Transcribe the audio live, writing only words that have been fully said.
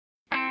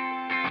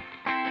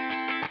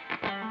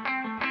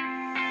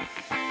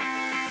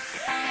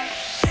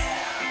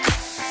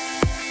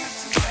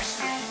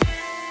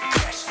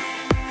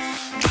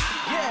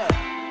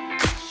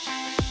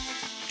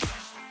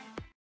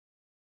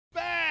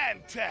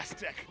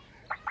Fantastic.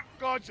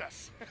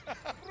 Gorgeous.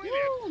 Brilliant.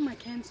 Oh, my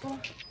cancel.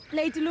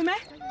 Lady Lume? I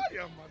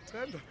am a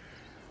tender.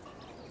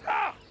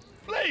 Ah,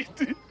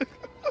 Lady.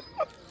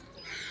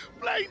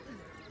 Lady.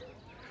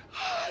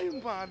 Hi,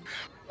 man.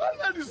 I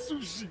like the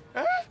sushi.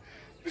 Eh?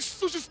 The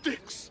sushi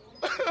sticks.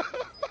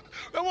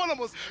 The one of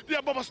us, the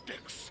ababa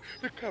sticks,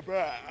 the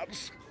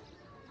kebabs.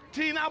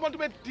 Tina, I want to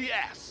bet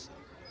DS.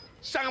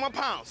 Shangama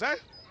pounds, eh?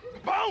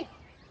 Boom!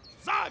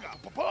 Zaga,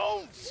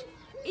 pounds.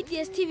 It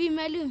is TV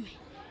malume.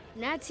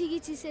 Nathi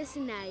githi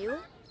sesinayo.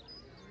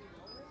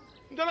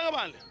 Ntwana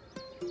kabani?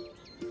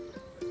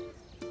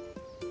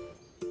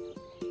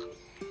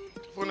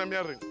 Phone am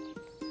ring.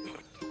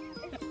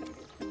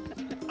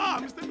 Ah,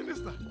 Mr.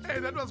 Minister. Hey,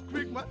 that was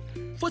quick, man.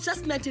 For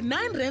just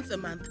 99 rands a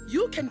month,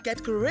 you can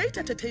get great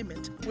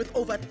entertainment with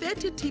over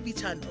 30 TV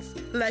channels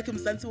like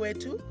Mzansi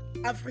Wetu,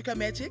 Africa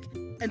Magic,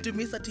 and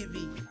Dumisa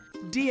TV.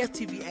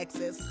 DSTV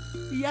Access.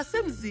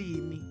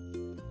 Yasemzini.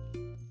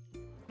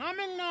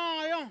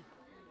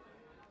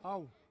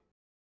 Oh.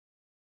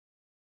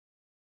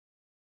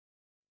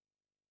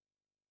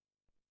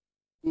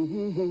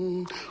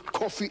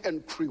 Coffee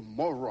and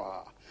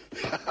Cremora.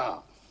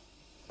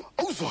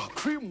 Also,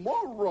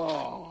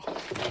 Cremora.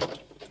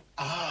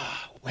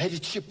 Ah, where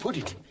did she put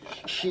it?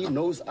 She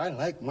knows I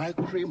like my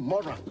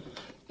Cremora.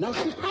 Now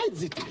she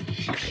hides it.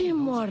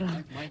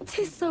 Cremora.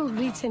 Tastes so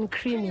rich and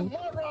creamy.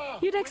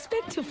 Cremora. You'd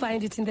expect to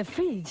find it in the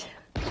fridge.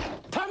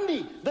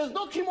 Tandy, there's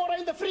no Cremora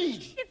in the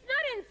fridge. It's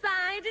not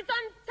inside, it's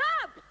on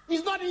top.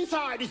 It's not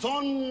inside, it's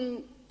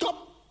on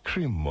top.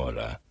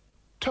 Cremora,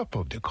 top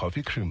of the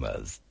coffee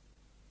creamers.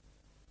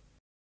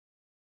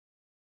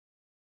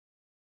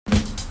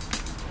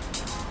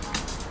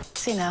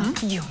 Sina,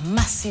 you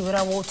must see what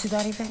I wore to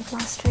that event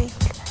last week.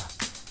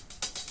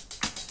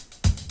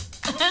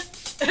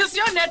 Is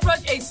your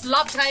network a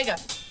slop tiger?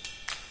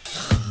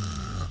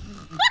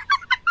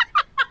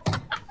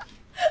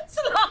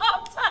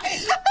 Slop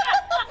tiger!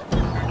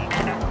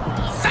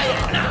 Say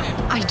it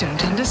now! I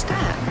don't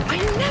understand. I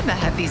never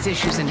have these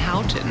issues in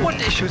Houghton.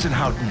 What issues in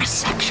Houghton?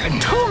 Reception.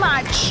 Too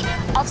much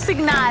of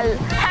signal.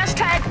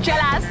 Hashtag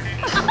jealous.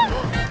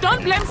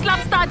 Don't blame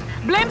Slapstad.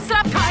 Blame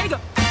Slap Tiger.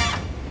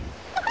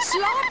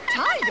 Slop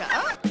tiger?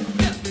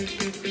 This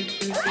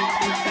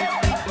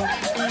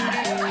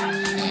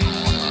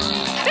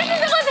is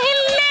the most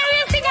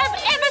hilarious thing I've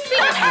ever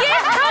seen.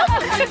 Yes,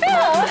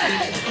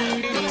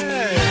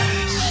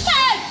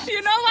 hey,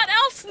 you know what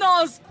else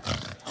knows?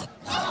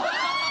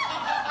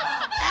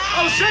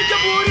 I'll shake your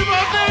booty,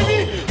 my baby.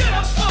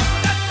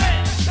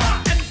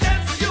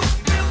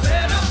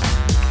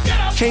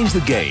 Change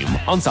the game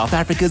on South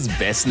Africa's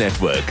best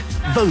network.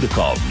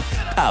 Vodacom.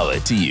 Power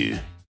to you.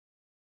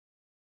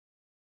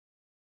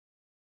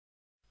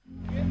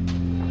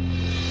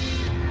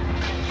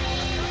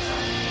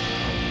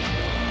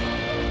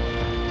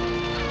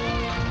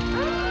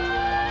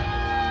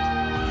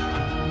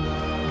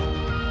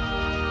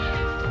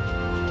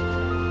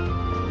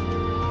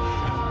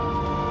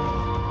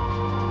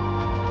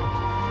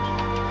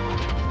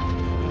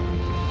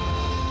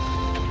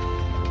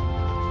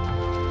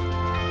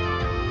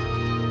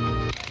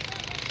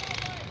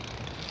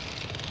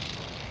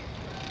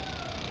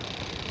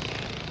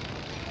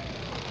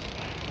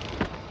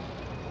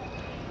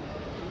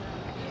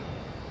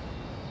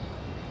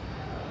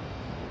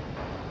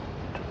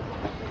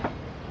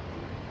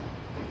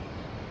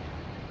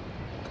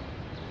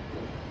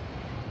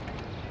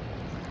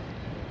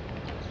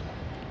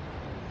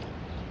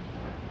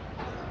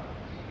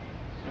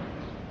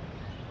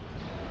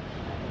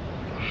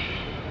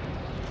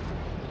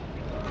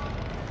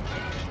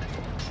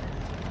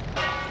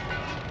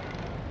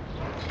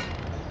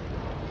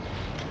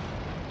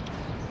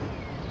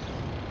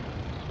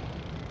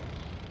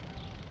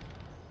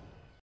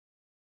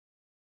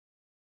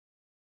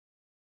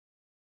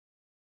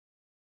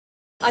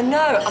 I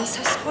know, I'm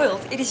so spoiled.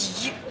 It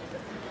is you.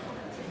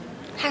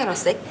 Hang on a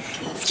sec.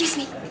 Excuse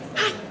me.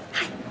 Hi.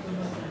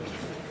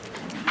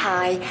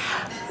 Hi.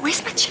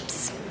 Where's my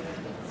chips?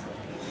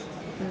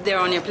 They're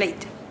on your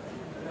plate.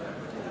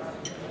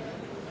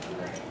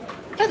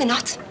 No, they're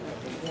not.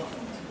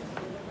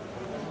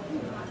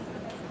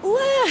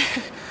 Where?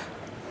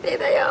 There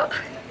they are.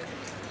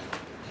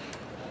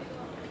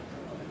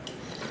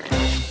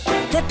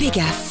 The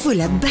bigger,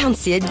 fuller,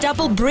 bouncier,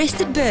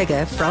 double-breasted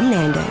burger from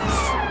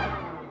Nando's.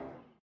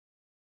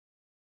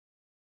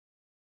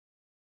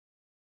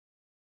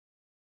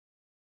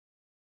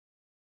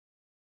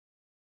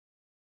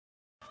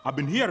 I've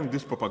been hearing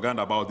this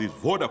propaganda about this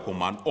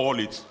Vodacom and all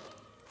its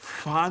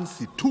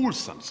fancy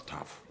tools and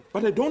stuff,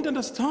 but I don't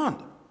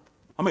understand.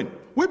 I mean,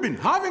 we've been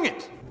having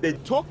it. They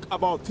talk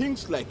about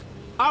things like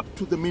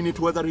up-to-the-minute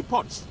weather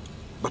reports.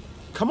 But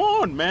come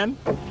on, man.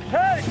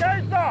 Hey,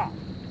 Keita!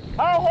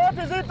 How hot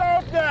is it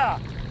out there?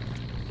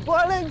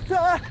 Boiling,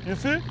 sir. You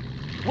see?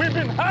 We've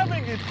been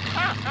having it.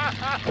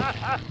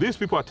 These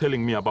people are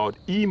telling me about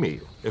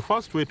email, a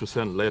fast way to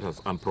send letters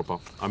and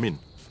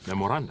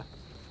memoranda.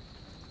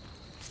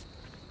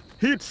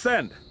 Hit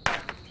send.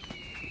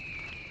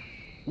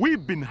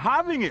 We've been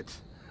having it.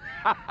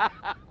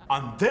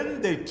 and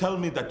then they tell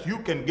me that you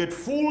can get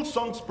full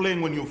songs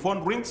playing when your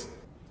phone rings,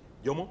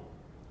 Yomo,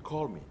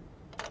 call me.